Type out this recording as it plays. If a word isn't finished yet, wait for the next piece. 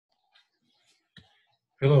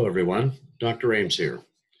Hello, everyone. Dr. Eames here.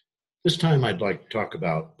 This time I'd like to talk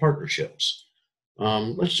about partnerships.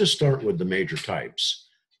 Let's just start with the major types.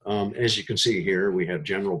 As you can see here, we have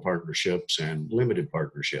general partnerships and limited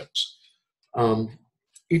partnerships. Um,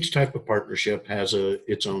 each type of partnership has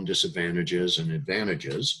its own disadvantages and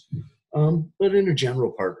advantages. But in a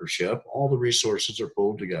general partnership, all the resources are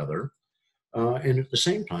pulled together. And at the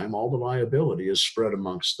same time, all the liability is spread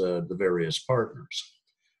amongst the various partners.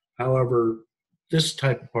 However, this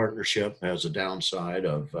type of partnership has a downside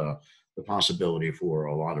of the possibility for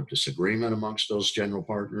a lot of disagreement amongst those general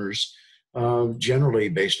partners, generally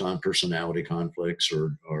based on personality conflicts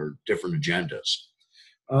or different agendas.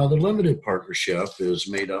 The limited partnership is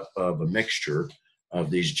made up of a mixture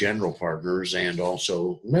of these general partners and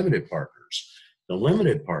also limited partners. The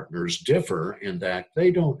limited partners differ in that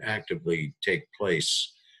they don't actively take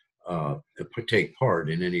part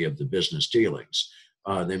in any of the business dealings.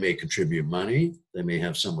 They may contribute money. They may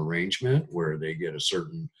have some arrangement where they get a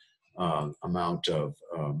certain amount of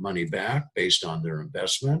money back based on their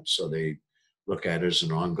investment. So they look at it as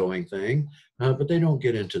an ongoing thing, but they don't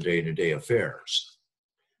get into day-to-day affairs.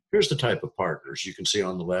 Here's the type of partners. You can see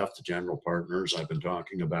on the left, the general partners I've been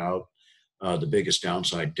talking about. The biggest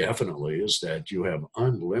downside definitely is that you have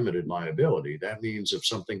unlimited liability. That means if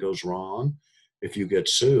something goes wrong, if you get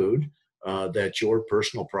sued, that your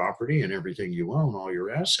personal property and everything you own, all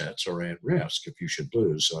your assets, are at risk if you should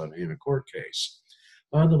lose in a court case.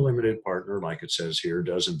 The limited partner, like it says here,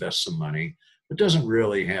 does invest some money, but doesn't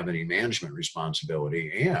really have any management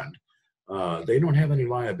responsibility, and they don't have any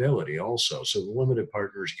liability also. So the limited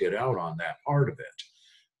partners get out on that part of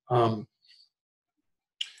it.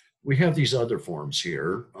 We have these other forms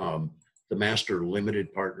here. The master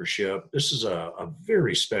limited partnership. This is a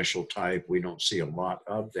very special type. We don't see a lot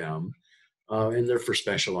of them. And they're for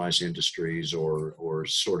specialized industries or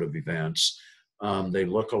sort of events. They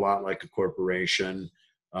look a lot like a corporation.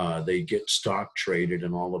 They get stock traded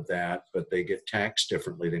and all of that, but they get taxed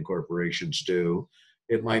differently than corporations do.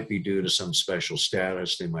 It might be due to some special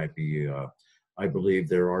status. They might be, I believe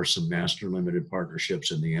there are some master limited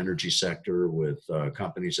partnerships in the energy sector with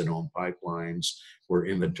companies that own pipelines where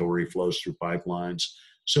inventory flows through pipelines.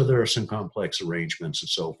 So there are some complex arrangements and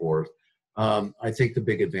so forth. I think the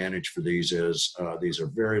big advantage for these is these are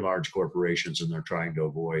very large corporations and they're trying to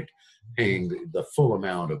avoid paying the full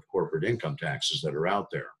amount of corporate income taxes that are out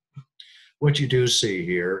there. What you do see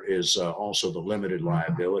here is also the limited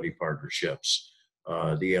liability partnerships,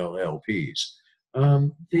 the LLPs.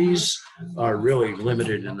 These are really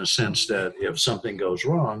limited in the sense that if something goes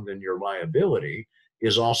wrong, then your liability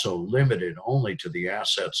is also limited only to the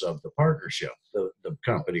assets of the partnership, the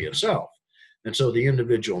company itself. And so the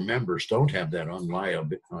individual members don't have that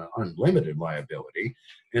unlimited liability.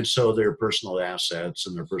 And so their personal assets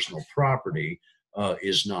and their personal property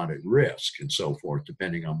is not at risk and so forth,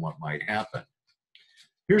 depending on what might happen.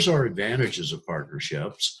 Here's our advantages of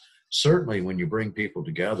partnerships. Certainly when you bring people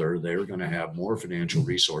together, they're going to have more financial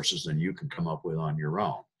resources than you can come up with on your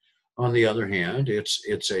own. On the other hand,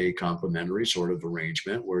 it's a complementary sort of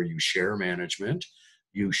arrangement where you share management,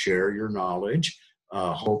 you share your knowledge.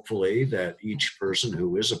 Hopefully that each person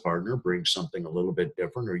who is a partner brings something a little bit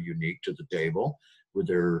different or unique to the table with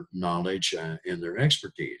their knowledge and their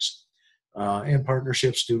expertise. And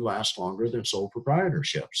partnerships do last longer than sole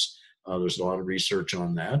proprietorships. There's a lot of research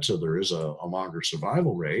on that, so there is a longer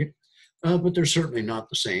survival rate, but they're certainly not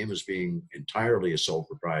the same as being entirely a sole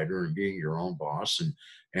proprietor and being your own boss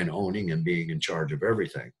and owning and being in charge of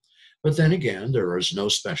everything. But then again, there is no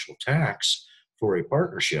special tax for a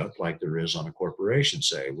partnership like there is on a corporation,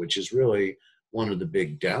 say, which is really one of the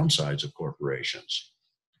big downsides of corporations.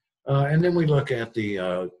 And then we look at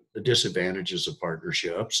the disadvantages of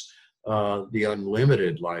partnerships, the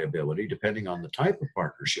unlimited liability, depending on the type of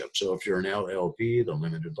partnership. So if you're an LLP, the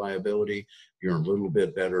limited liability, you're in a little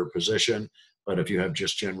bit better position. But if you have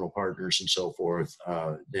just general partners and so forth,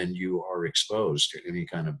 then you are exposed to any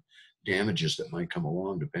kind of damages that might come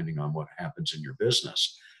along, depending on what happens in your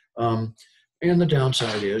business. And the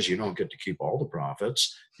downside is you don't get to keep all the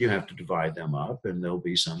profits. You have to divide them up, and there'll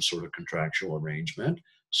be some sort of contractual arrangement.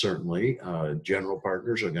 Certainly, general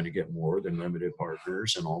partners are going to get more than limited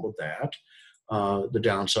partners and all of that. The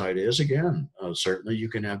downside is, again, certainly you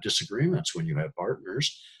can have disagreements when you have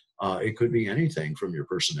partners. It could be anything from your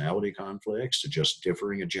personality conflicts to just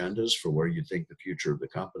differing agendas for where you think the future of the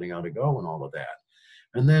company ought to go and all of that.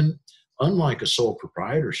 And then, unlike a sole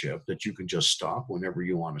proprietorship that you can just stop whenever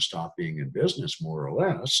you want to stop being in business, more or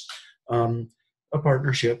less, a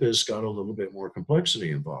partnership has got a little bit more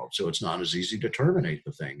complexity involved. So it's not as easy to terminate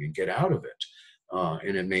the thing and get out of it.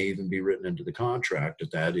 And it may even be written into the contract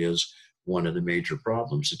that that is one of the major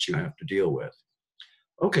problems that you have to deal with.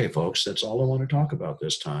 Okay, folks, that's all I want to talk about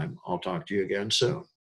this time. I'll talk to you again soon.